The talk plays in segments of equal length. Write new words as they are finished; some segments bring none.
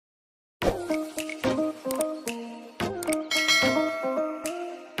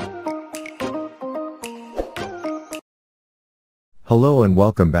Hello and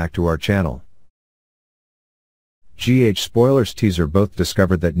welcome back to our channel. Spoilers teaser. Both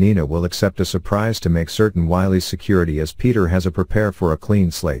discovered that Nina will accept a surprise to make certain Wiley's security as Peter has a prepare for a clean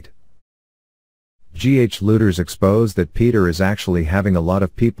slate. Looters expose that Peter is actually having a lot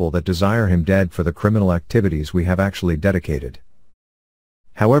of people that desire him dead for the criminal activities we have actually dedicated.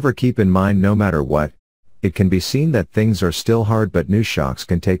 However, keep in mind, no matter what, it can be seen that things are still hard, but new shocks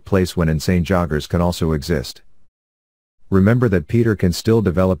can take place when insane joggers can also exist. Remember that Peter can still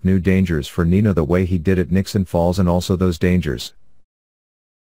develop new dangers for Nina the way he did at Nixon Falls, and also those dangers.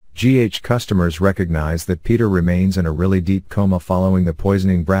 Customers recognize that Peter remains in a really deep coma following the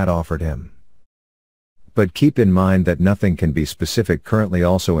poisoning Brad offered him. But keep in mind that nothing can be specific currently,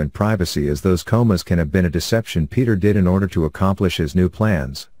 also in privacy, as those comas can have been a deception Peter did in order to accomplish his new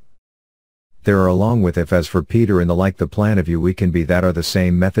plans. There are, along with if as for Peter and the like, the plan of you we can be that are the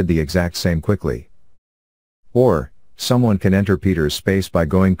same method, the exact same quickly. Or, someone can enter Peter's space by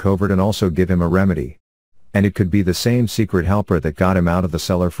going covert and also give him a remedy. And it could be the same secret helper that got him out of the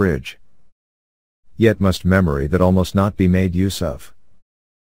cellar fridge. Yet must memory that almost not be made use of.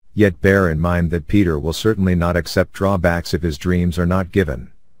 Yet bear in mind that Peter will certainly not accept drawbacks if his dreams are not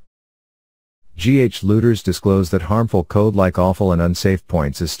given. Looters disclose that harmful code like awful and unsafe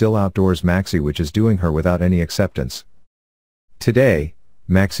points is still outdoors Maxie, which is doing her without any acceptance. Today,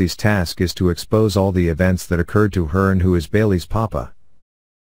 Maxie's task is to expose all the events that occurred to her and who is Bailey's papa.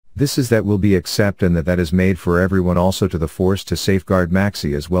 This is that will be accept, and that is made for everyone, also to the force to safeguard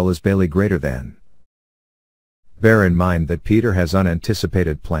Maxie as well as Bailey greater than. Bear in mind that Peter has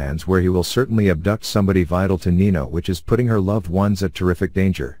unanticipated plans where he will certainly abduct somebody vital to Nina, which is putting her loved ones at terrific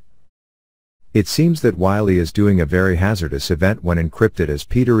danger. It seems that Wiley is doing a very hazardous event when encrypted, as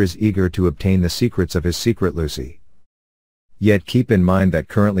Peter is eager to obtain the secrets of his secret Lucy. Yet keep in mind that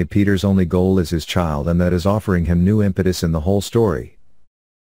currently Peter's only goal is his child, and that is offering him new impetus in the whole story.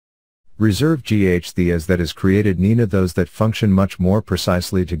 Reserve the as that has created Nina those that function much more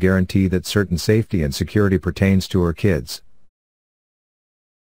precisely to guarantee that certain safety and security pertains to her kids.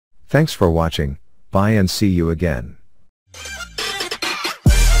 Thanks for watching, bye and see you again.